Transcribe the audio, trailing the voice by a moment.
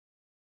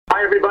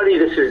Hi, everybody.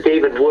 This is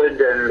David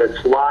Wood, and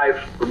it's live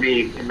for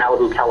me in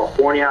Malibu,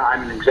 California.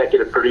 I'm an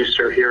executive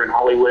producer here in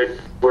Hollywood.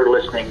 We're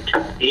listening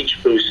to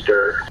Beach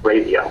Booster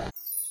Radio.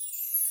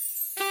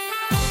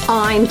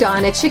 I'm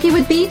Dianna Chycki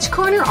with Beach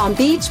Corner on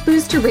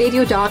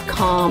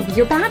beachboosterradio.com,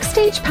 your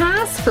backstage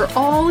pass for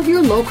all of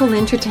your local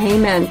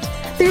entertainment.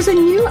 There's a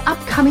new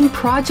upcoming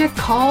project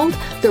called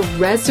The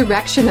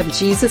Resurrection of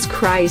Jesus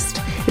Christ.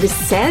 It is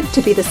said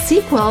to be the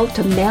sequel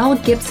to Mel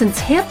Gibson's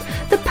hit,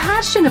 The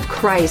Passion of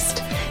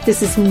Christ.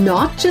 This is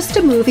not just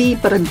a movie,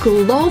 but a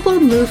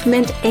global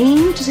movement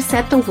aimed to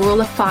set the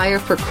world afire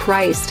for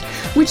Christ,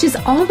 which is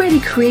already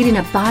creating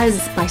a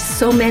buzz by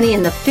so many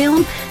in the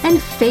film and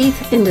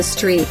faith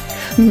industry.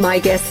 My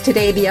guest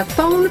today via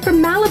phone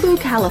from Malibu,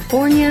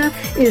 California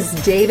is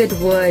David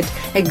Wood,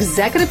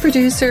 executive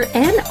producer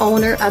and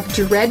owner of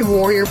Dread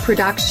Warrior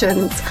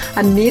Productions,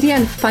 a media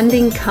and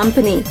funding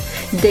company.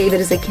 David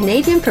is a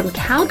Canadian from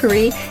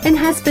Calgary and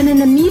has been in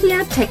the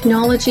media,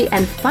 technology,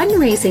 and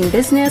fundraising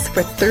business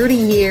for 30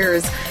 years,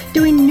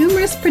 doing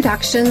numerous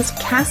productions,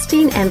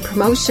 casting, and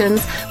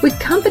promotions with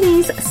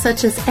companies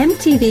such as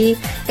MTV,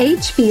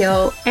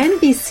 HBO,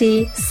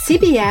 NBC,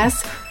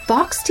 CBS,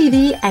 Fox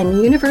TV,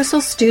 and Universal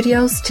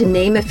Studios, to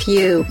name a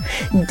few.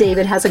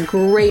 David has a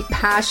great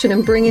passion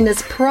in bringing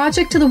this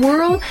project to the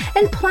world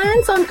and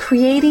plans on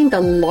creating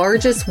the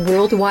largest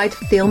worldwide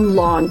film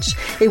launch.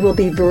 It will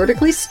be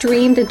vertically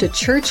streamed into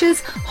churches,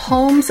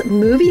 homes,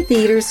 movie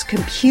theaters,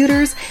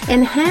 computers,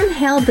 and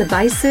handheld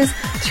devices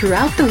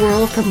throughout the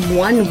world from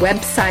one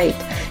website.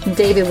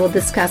 David will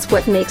discuss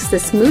what makes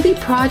this movie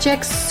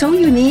project so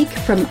unique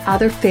from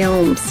other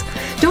films.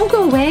 Don't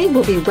go away.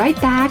 We'll be right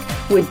back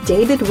with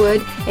David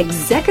Wood,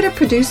 executive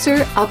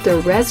producer of The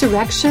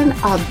Resurrection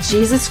of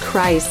Jesus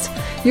Christ.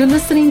 You're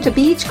listening to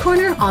Beach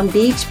Corner on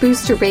Beach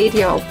Booster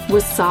Radio,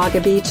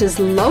 Wasaga Beach's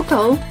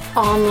local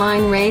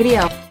online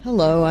radio.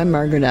 Hello, I'm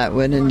Margaret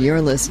Atwood, and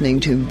you're listening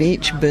to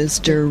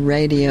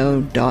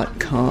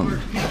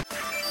beachboosterradio.com.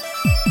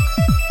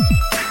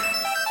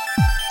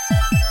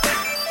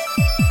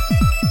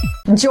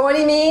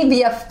 Joining me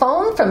via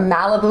phone from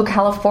Malibu,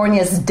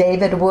 California is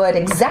David Wood,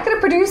 executive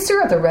producer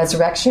of The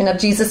Resurrection of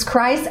Jesus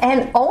Christ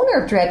and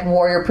owner of Dread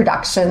Warrior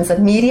Productions, a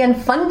media and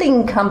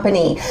funding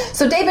company.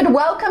 So, David,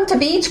 welcome to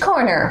Beach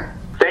Corner.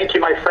 Thank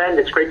you, my friend.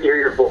 It's great to hear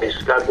your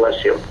voice. God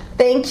bless you.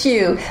 Thank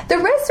you. The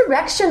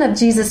Resurrection of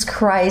Jesus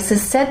Christ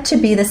is said to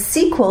be the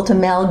sequel to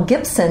Mel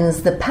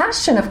Gibson's The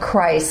Passion of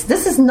Christ.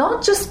 This is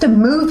not just a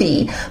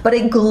movie, but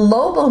a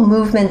global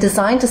movement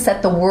designed to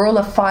set the world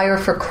afire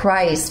for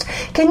Christ.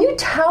 Can you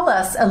tell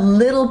us a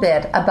little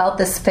bit about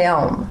this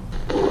film?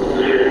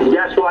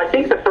 Yes, well, I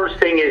think the first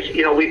thing is,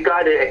 we've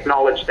got to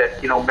acknowledge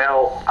that,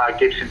 Mel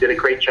Gibson did a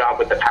great job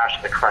with The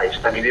Passion of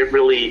Christ. I mean, it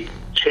really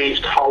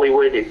changed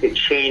Hollywood. It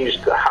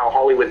changed how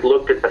Hollywood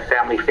looked at the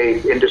family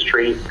faith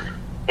industry.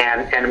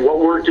 And what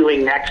we're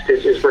doing next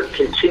is we're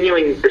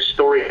continuing the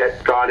story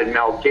that God and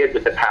Mel did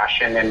with The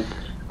Passion. And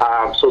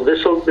so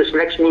this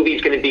next movie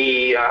is going to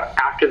be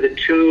after the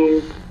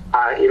tomb.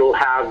 It'll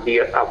have the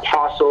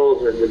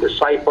apostles and the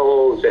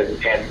disciples,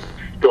 and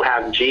you'll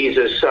have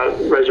Jesus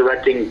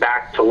resurrecting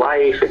back to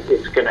life.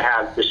 It's going to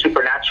have the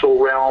supernatural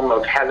realm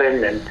of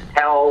heaven and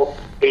hell,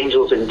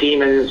 angels and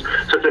demons.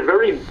 So it's a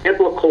very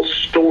biblical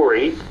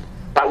story,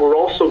 but we're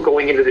also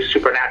going into the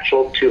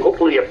supernatural to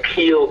hopefully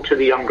appeal to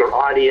the younger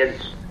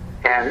audience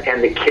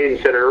and the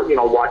kids that are,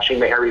 watching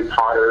the Harry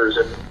Potters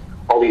and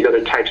all these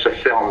other types of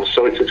films.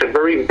 So it's a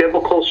very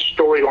biblical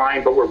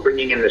storyline, but we're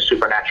bringing in the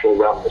supernatural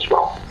realm as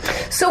well.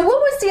 So what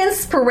was the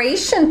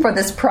inspiration for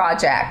this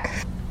project?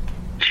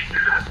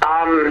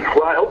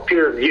 Well, I hope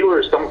your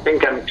viewers don't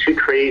think I'm too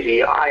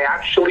crazy. I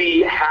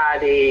actually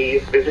had a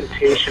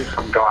visitation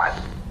from God.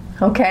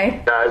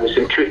 Okay. It was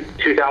in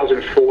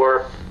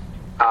 2004.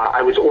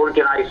 I was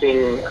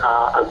organizing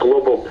a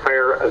global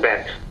prayer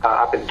event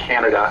up in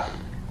Canada,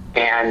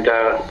 and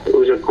it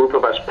was a group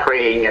of us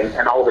praying,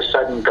 and all of a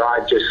sudden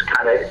God just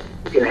kind of,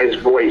 in his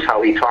voice,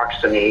 how he talks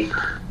to me,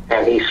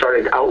 and he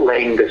started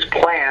outlaying this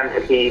plan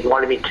that he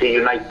wanted me to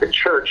unite the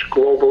church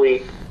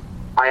globally.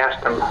 I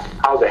asked him,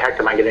 how the heck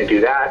am I going to do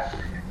that?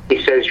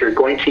 He says, you're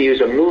going to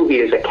use a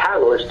movie as a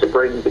catalyst to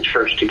bring the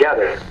church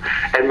together.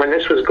 And when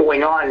this was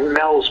going on,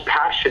 Mel's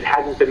Passion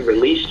hadn't been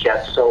released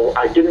yet, so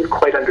I didn't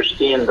quite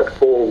understand the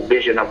full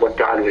vision of what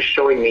God was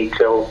showing me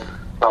till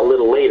a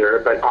little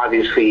later. But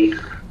obviously,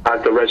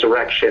 the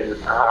resurrection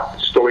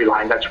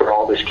storyline, that's where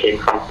all this came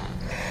from.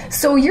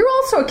 So you're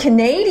also a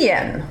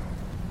Canadian.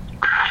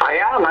 I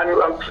am. I'm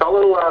a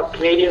fellow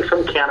Canadian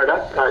from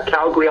Canada.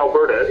 Calgary,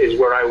 Alberta is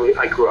where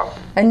I grew up.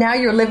 And now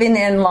you're living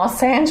in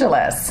Los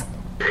Angeles.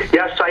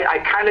 Yes, I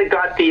kind of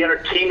got the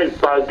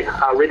entertainment bug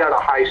right out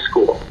of high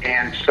school,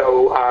 and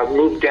so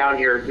moved down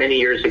here many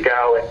years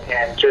ago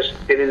and just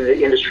been in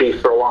the industry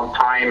for a long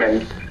time,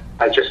 and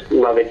I just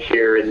love it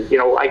here. And,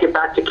 I get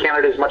back to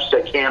Canada as much as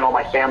I can. All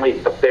my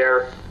family's up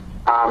there.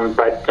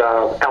 But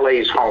LA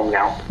is home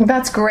now.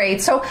 That's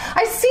great. So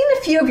I've seen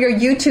a few of your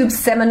YouTube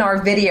seminar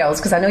videos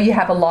because I know you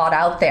have a lot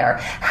out there.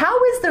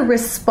 How is the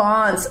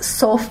response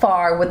so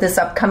far with this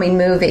upcoming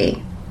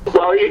movie?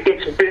 Well,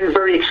 it's been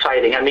very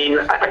exciting. I mean,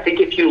 I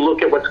think if you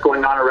look at what's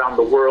going on around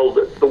the world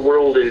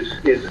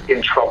is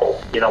in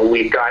trouble. You know,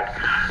 we've got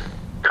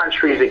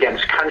countries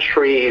against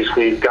countries,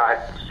 we've got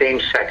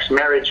same-sex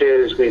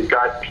marriages, we've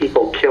got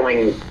people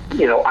killing,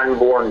 you know,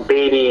 unborn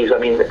babies. I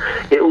mean,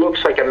 it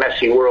looks like a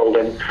messy world.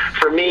 And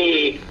for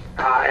me,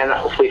 and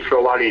hopefully for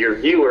a lot of your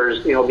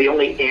viewers, you know, the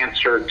only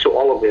answer to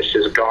all of this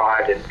is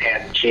God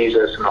and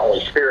Jesus and the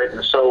Holy Spirit.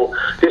 And so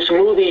this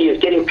movie is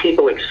getting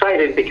people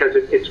excited because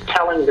it's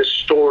telling the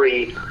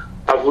story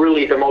of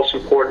really the most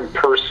important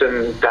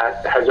person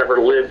that has ever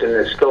lived and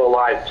is still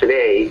alive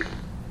today.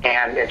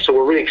 And so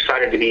we're really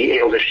excited to be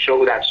able to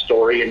show that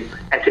story and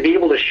to be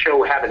able to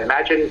show heaven.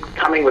 Imagine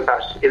coming with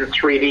us in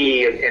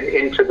 3D and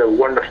into the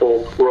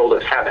wonderful world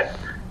of heaven,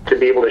 to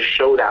be able to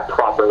show that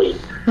properly.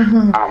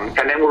 Mm-hmm.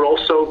 And then we're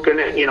also going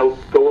to, you know,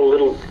 go a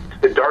little to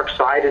the dark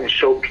side and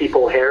show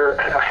people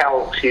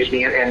hell,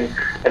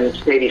 and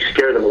maybe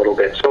scare them a little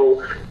bit.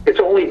 So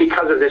it's only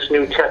because of this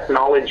new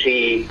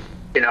technology,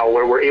 you know,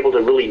 where we're able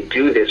to really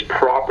do this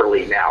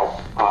properly now.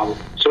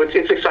 So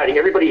it's exciting.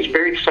 Everybody's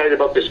very excited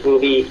about this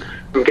movie.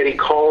 I'm getting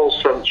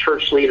calls from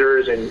church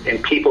leaders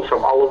and people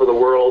from all over the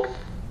world,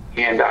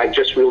 and I'm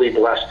just really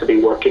blessed to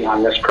be working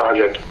on this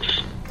project.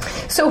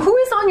 So who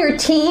is on your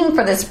team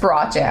for this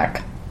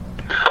project?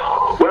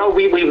 Well,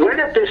 we went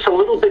at this a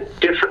little bit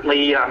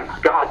differently.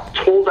 God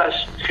told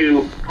us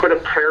to put a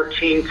prayer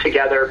team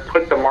together,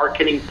 put the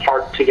marketing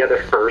part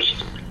together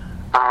first,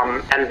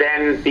 and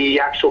then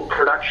the actual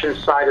production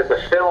side of the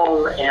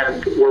film,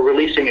 and we're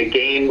releasing a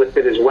game with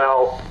it as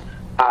well.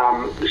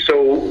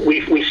 So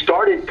we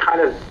started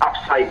kind of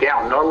upside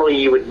down. Normally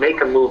you would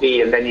make a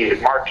movie and then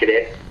you'd market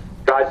it.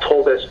 God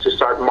told us to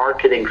start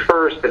marketing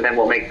first and then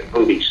we'll make the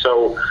movie.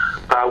 So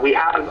we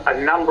have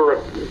a number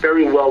of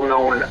very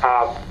well-known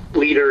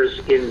leaders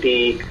in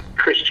the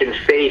Christian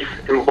faith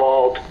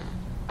involved.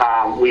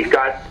 We've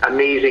got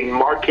amazing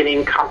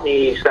marketing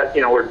companies that,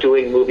 you know, are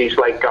doing movies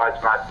like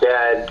God's Not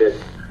Dead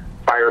and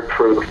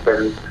Fireproof.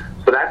 And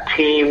so that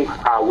team,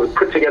 we've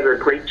put together a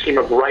great team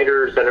of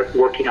writers that are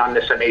working on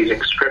this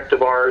amazing script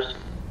of ours,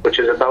 which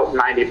is about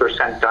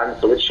 90% done,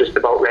 so it's just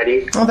about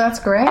ready. Oh, that's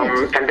great.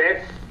 And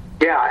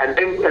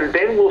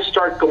then we'll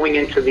start going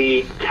into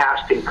the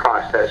casting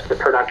process, the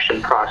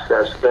production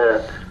process,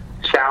 the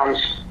sound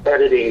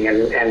editing,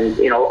 and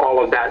you know,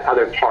 all of that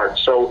other part.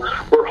 So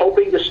we're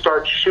hoping to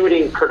start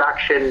shooting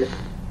production,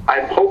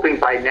 I'm hoping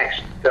by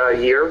next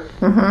year,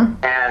 mm-hmm.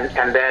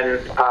 and then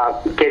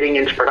getting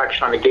into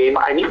production on the game.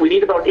 We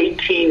need about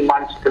 18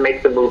 months to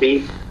make the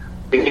movie.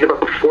 We need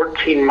about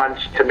 14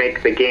 months to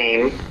make the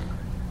game.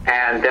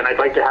 And then I'd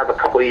like to have a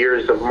couple of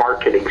years of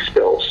marketing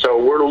still.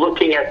 So we're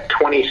looking at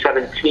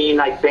 2017,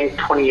 I think,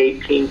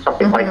 2018,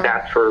 something mm-hmm. like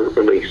that for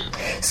release.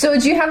 So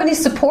do you have any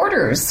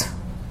supporters?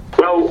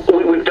 Well,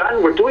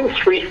 we're doing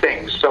three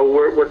things. So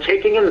we're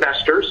taking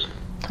investors.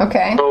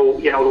 Okay. So,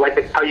 you know,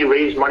 like how you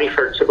raise money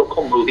for a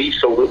typical movie.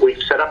 So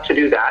we've set up to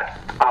do that.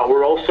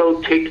 We're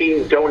also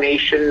taking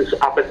donations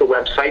up at the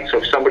website. So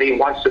if somebody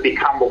wants to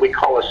become what we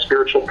call a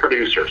spiritual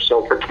producer.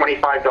 So for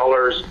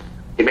 $25,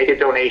 you make a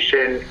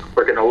donation,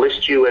 we're going to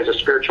list you as a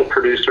spiritual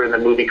producer in the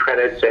movie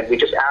credits, and we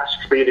just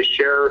ask for you to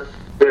share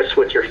this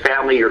with your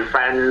family, your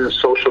friends,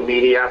 social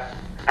media.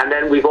 And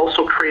then we've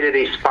also created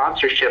a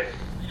sponsorship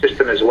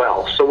system as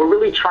well. So we're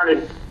really trying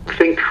to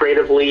think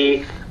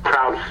creatively,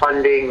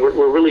 crowdfunding.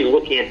 We're really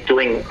looking at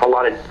doing a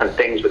lot of different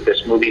things with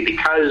this movie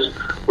because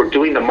we're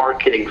doing the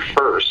marketing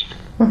first.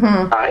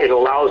 Mm-hmm. It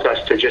allows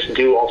us to just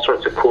do all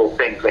sorts of cool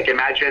things. Like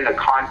imagine a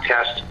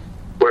contest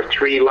where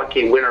 3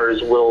 lucky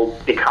winners will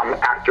become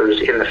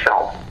actors in the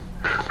film.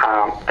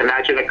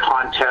 Imagine a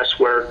contest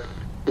where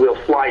we'll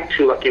fly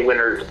 2 lucky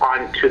winners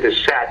onto the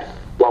set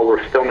while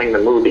we're filming the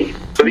movie.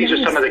 So these are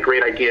some of the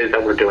great ideas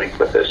that we're doing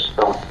with this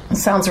film.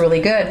 Sounds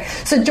really good.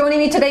 So joining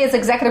me today is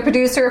executive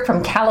producer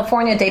from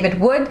California, David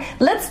Wood.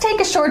 Let's take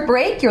a short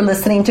break. You're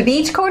listening to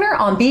Beach Corner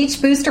on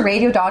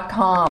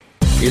beachboosterradio.com.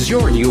 Is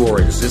your new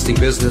or existing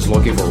business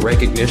looking for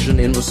recognition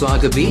in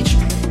Wasaga Beach?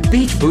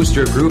 Beach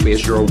Booster Group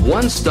is your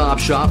one-stop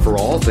shop for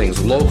all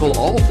things local,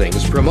 all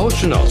things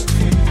promotional.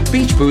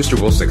 Beach Booster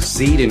will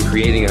succeed in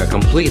creating a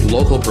complete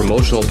local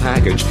promotional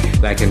package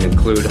that can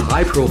include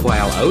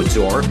high-profile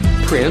outdoor,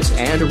 print,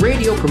 and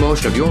radio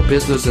promotion of your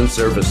business and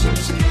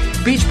services.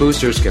 Beach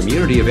Booster's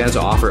community events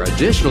offer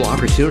additional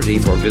opportunity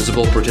for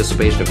visible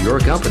participation of your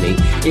company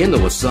in the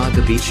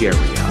Wasaga Beach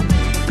area.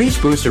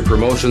 Beach Booster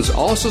Promotions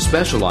also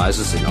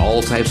specializes in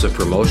all types of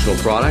promotional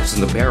products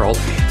and apparel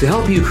to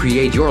help you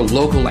create your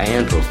local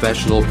and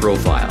professional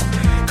profile.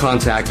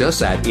 Contact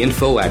us at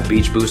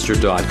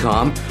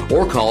info@beachbooster.com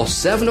or call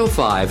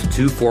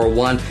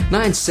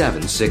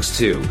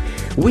 705-241-9762.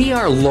 We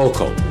are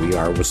local. We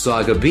are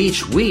Wasaga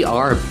Beach. We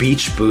are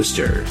Beach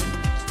Booster.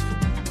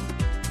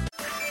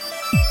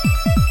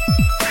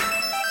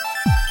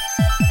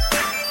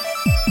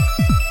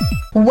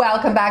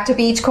 Welcome back to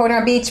Beach Corner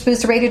on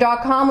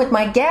BeachBoosterRadio.com with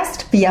my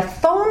guest via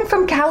phone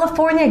from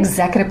California,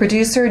 executive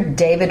producer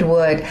David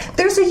Wood.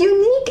 There's a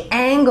unique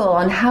angle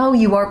on how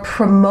you are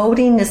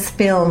promoting this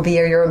film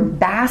via your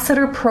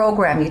ambassador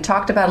program. You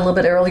talked about a little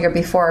bit earlier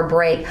before our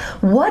break.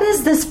 What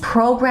is this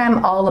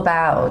program all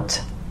about?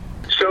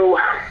 So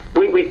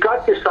we've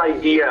got this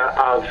idea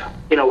of,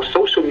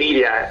 social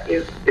media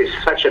is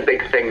such a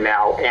big thing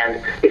now.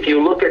 And if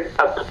you look at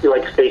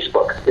like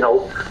Facebook,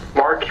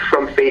 Mark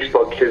from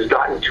Facebook has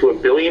gotten to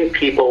 1 billion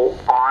people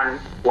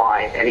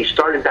online. And he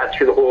started that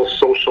through the whole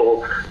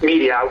social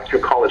media out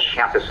through college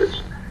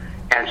campuses.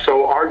 And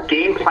so our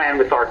game plan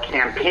with our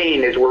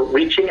campaign is we're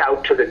reaching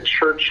out to the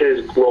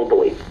churches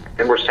globally.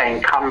 And we're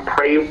saying, come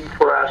pray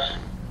for us,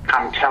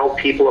 come tell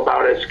people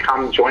about us,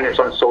 come join us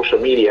on social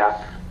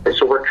media. And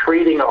so we're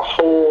creating a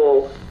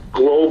whole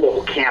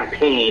global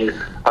campaign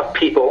of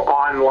people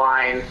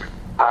online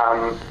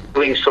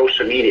doing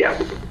social media.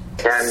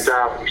 And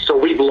so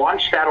we've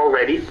launched that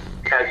already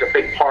as a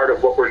big part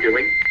of what we're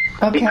doing.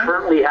 Okay. We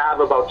currently have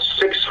about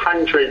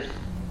 600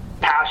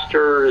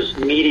 pastors,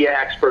 media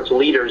experts,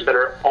 leaders that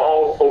are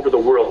all over the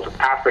world,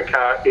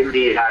 Africa,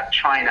 India,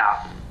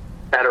 China,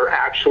 that are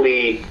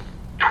actually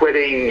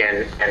tweeting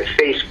and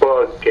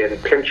Facebook and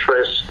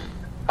Pinterest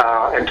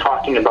and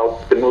talking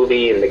about the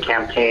movie and the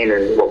campaign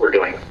and what we're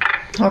doing.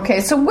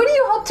 Okay, so what do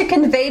you hope to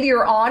convey to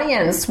your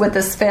audience with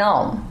this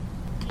film?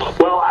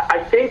 Well,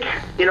 I think,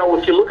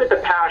 if you look at the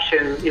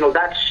Passion,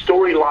 that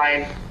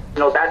storyline,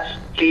 that's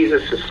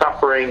Jesus'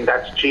 suffering,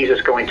 that's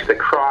Jesus going to the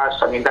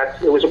cross. I mean,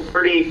 it was a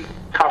pretty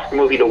tough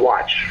movie to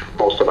watch for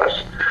most of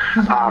us.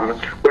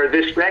 Where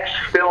this next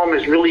film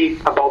is really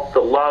about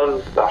the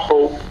love, the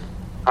hope,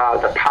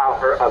 the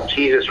power of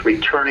Jesus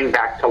returning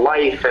back to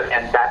life,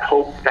 and that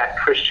hope that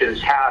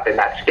Christians have in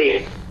that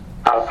state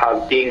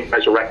of being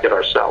resurrected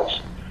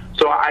ourselves.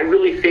 So I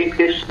really think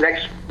this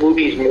next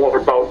movie is more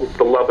about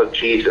the love of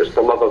Jesus,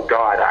 the love of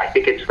God. I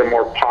think it's the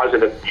more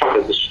positive part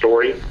of the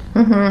story.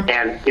 Mm-hmm.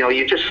 And,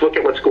 you just look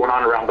at what's going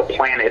on around the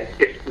planet.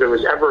 If there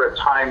was ever a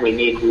time we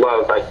need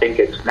love, I think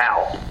it's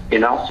now,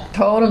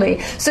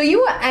 Totally. So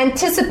you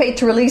anticipate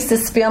to release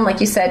this film,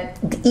 like you said,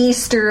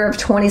 Easter of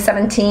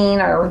 2017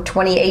 or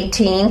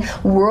 2018,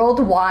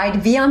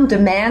 worldwide via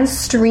on-demand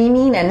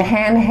streaming and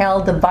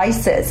handheld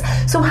devices.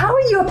 So how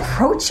are you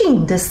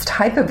approaching this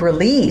type of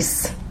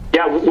release?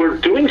 Yeah, we're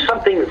doing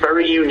something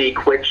very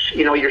unique, which,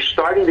 you're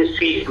starting to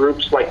see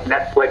groups like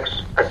Netflix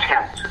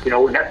attempt.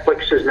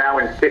 Netflix is now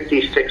in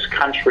 56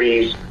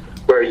 countries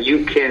where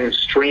you can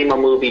stream a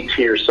movie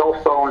to your cell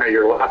phone or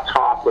your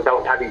laptop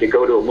without having to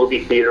go to a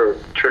movie theater or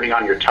turning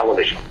on your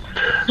television.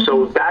 Mm-hmm.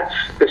 So that's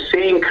the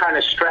same kind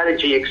of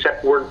strategy,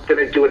 except we're going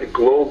to do it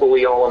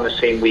globally all on the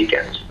same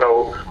weekend.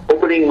 So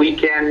opening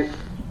weekend,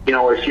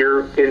 if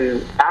you're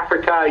in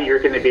Africa, you're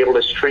going to be able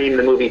to stream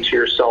the movie to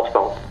your cell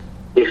phone.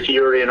 If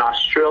you're in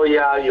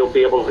Australia, you'll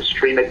be able to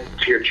stream it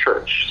to your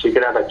church. So you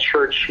could have a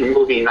church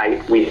movie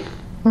night week.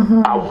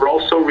 Mm-hmm. We're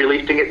also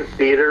releasing it in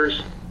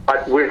theaters,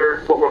 but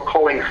we're what we're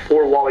calling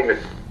four-walling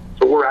it.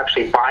 So we're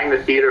actually buying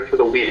the theater for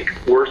the week.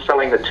 We're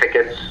selling the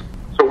tickets.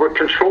 So we're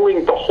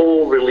controlling the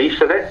whole release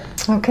of it,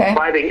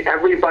 inviting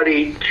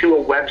everybody to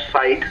a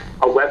website,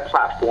 a web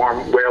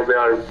platform where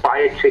they'll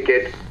buy a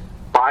ticket,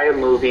 buy a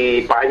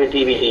movie, buy the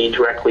DVD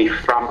directly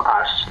from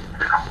us.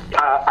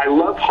 I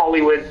love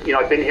Hollywood.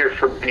 I've been here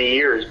for many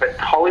years, but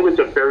Hollywood's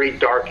a very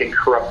dark and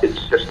corrupted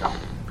system.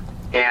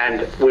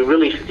 And we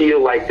really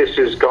feel like this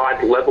is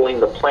God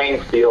leveling the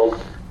playing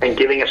field and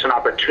giving us an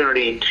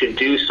opportunity to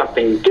do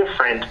something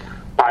different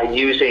by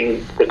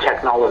using the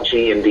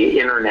technology and the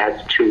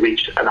internet to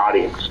reach an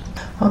audience.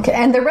 Okay,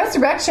 and the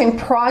Resurrection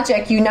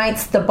Project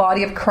unites the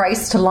body of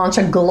Christ to launch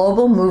a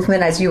global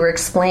movement, as you were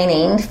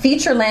explaining,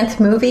 feature-length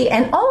movie,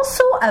 and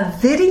also a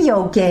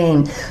video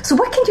game. So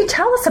what can you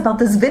tell us about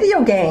this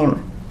video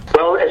game?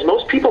 Well, as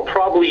most people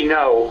probably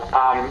know,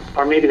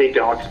 or maybe they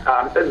don't,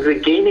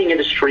 the gaming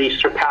industry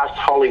surpassed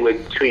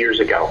Hollywood 2 years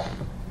ago.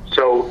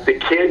 So the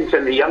kids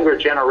and the younger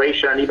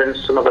generation, and even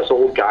some of us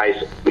old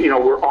guys,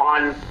 we're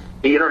on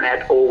the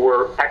internet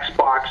over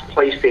Xbox,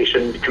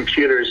 PlayStation,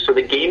 computers. So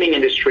the gaming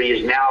industry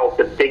is now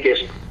the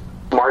biggest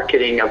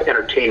marketing of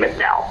entertainment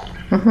now.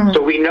 Mm-hmm.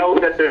 So we know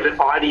that there's an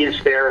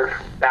audience there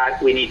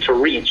that we need to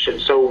reach.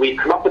 And so we've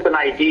come up with an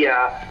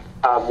idea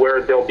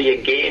where there'll be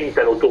a game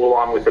that'll go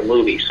along with the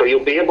movie. So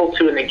you'll be able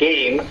to, in the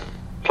game,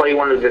 play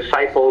one of the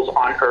disciples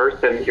on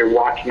Earth, and you're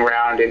walking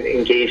around and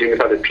engaging with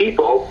other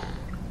people.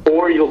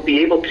 Or you'll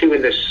be able to,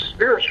 in the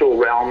spiritual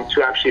realm,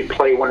 to actually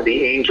play one of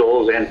the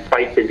angels and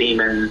fight the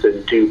demons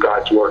and do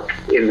God's work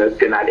in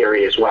that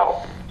area as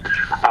well.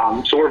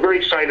 So we're very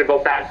excited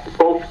about that.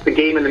 Both the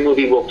game and the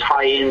movie will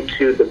tie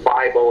into the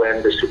Bible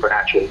and the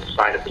supernatural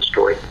side of the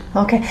story.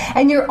 Okay.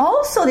 And you're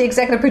also the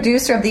executive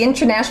producer of the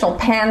International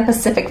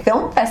Pan-Pacific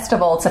Film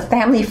Festival. It's a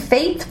family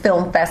faith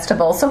film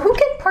festival. So who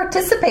can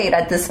participate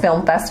at this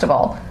film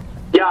festival?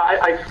 Yeah,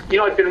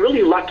 I've been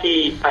really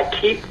lucky. I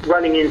keep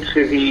running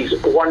into these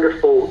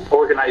wonderful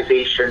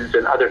organizations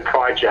and other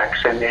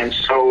projects, and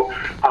so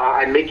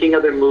I'm making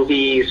other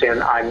movies,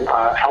 and I'm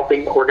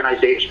helping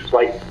organizations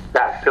like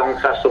that film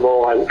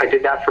festival. I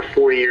did that for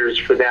 4 years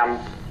for them.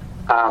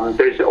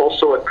 There's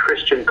also a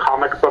Christian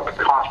comic book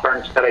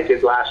conference that I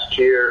did last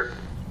year.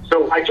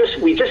 So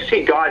we just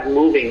see God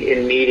moving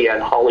in media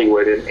in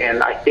Hollywood,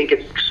 and I think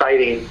it's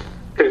exciting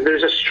because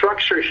there's a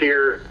structure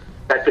here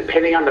that,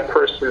 depending on the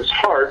person's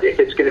heart, if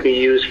it's going to be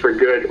used for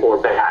good or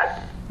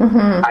bad.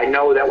 Mm-hmm. I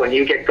know that when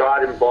you get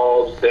God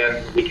involved,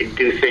 then we can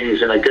do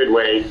things in a good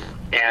way.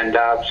 And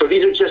so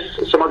these are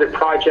just some other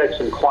projects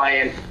and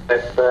clients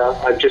that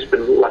I've just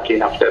been lucky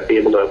enough to be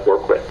able to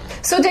work with.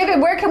 So,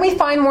 David, where can we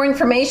find more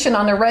information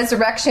on the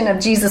resurrection of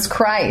Jesus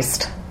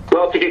Christ?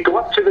 Well, if you could go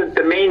up to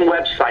the main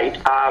website,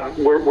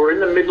 we're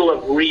in the middle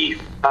of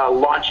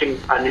launching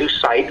a new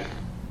site.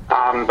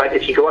 But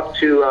if you go up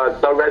to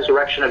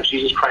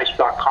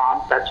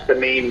theresurrectionofjesuschrist.com, that's the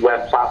main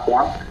web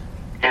platform.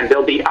 And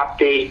there'll be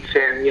updates,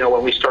 and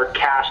when we start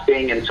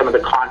casting and some of the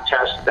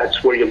contests,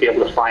 that's where you'll be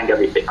able to find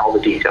everything, all the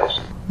details.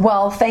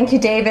 Well, thank you,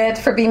 David,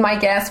 for being my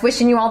guest.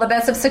 Wishing you all the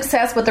best of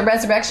success with the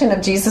resurrection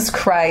of Jesus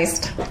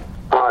Christ.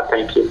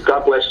 Thank you.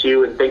 God bless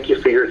you, and thank you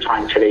for your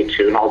time today,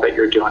 too, and all that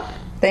you're doing.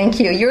 Thank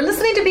you. You're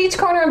listening to Beach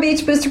Corner on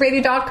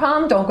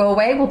BeachBoosterRadio.com. Don't go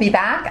away. We'll be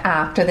back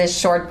after this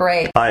short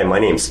break. Hi, my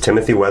name's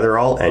Timothy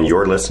Weatherall, and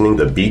you're listening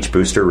to Beach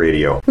Booster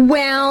Radio.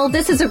 Well,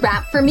 this is a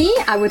wrap for me.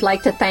 I would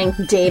like to thank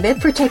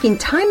David for taking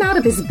time out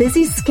of his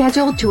busy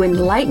schedule to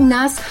enlighten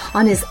us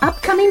on his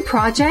upcoming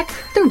project,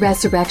 The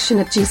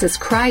Resurrection of Jesus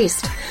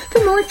Christ.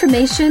 For more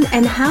information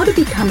and how to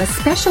become a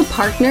special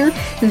partner,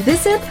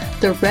 visit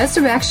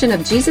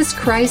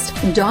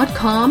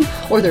theresurrectionofjesuschrist.com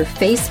or their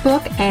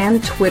Facebook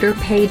and Twitter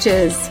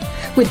pages.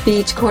 With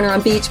Beach Corner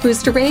on Beach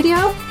Booster Radio,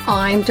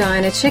 I'm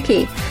Dianna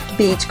Chycki.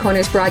 Beach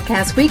Corner's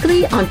broadcast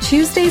weekly on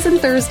Tuesdays and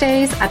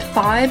Thursdays at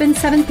 5 and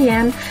 7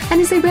 p.m. and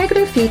is a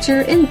regular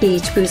feature in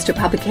Beach Booster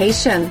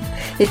publication.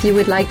 If you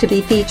would like to be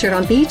featured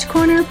on Beach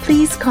Corner,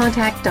 please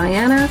contact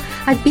Dianna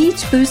at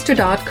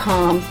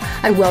beachbooster.com.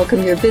 I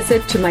welcome your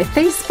visit to my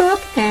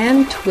Facebook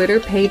and Twitter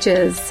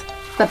pages.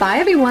 Bye-bye,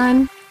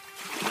 everyone.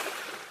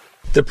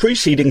 The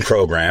preceding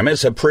program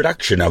is a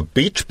production of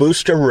Beach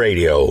Booster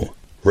Radio.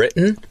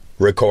 Written,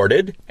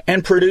 recorded,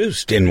 and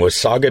produced in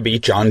Wasaga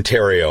Beach,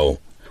 Ontario.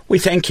 We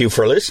thank you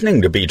for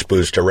listening to Beach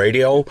Booster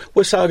Radio,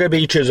 Wasaga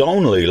Beach's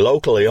only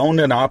locally owned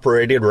and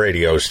operated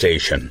radio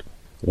station.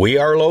 We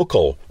are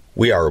local.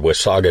 We are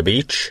Wasaga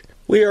Beach.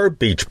 We are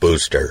Beach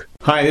Booster.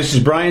 Hi, this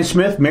is Brian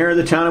Smith, Mayor of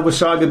the town of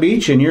Wasaga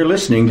Beach, and you're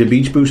listening to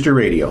Beach Booster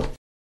Radio.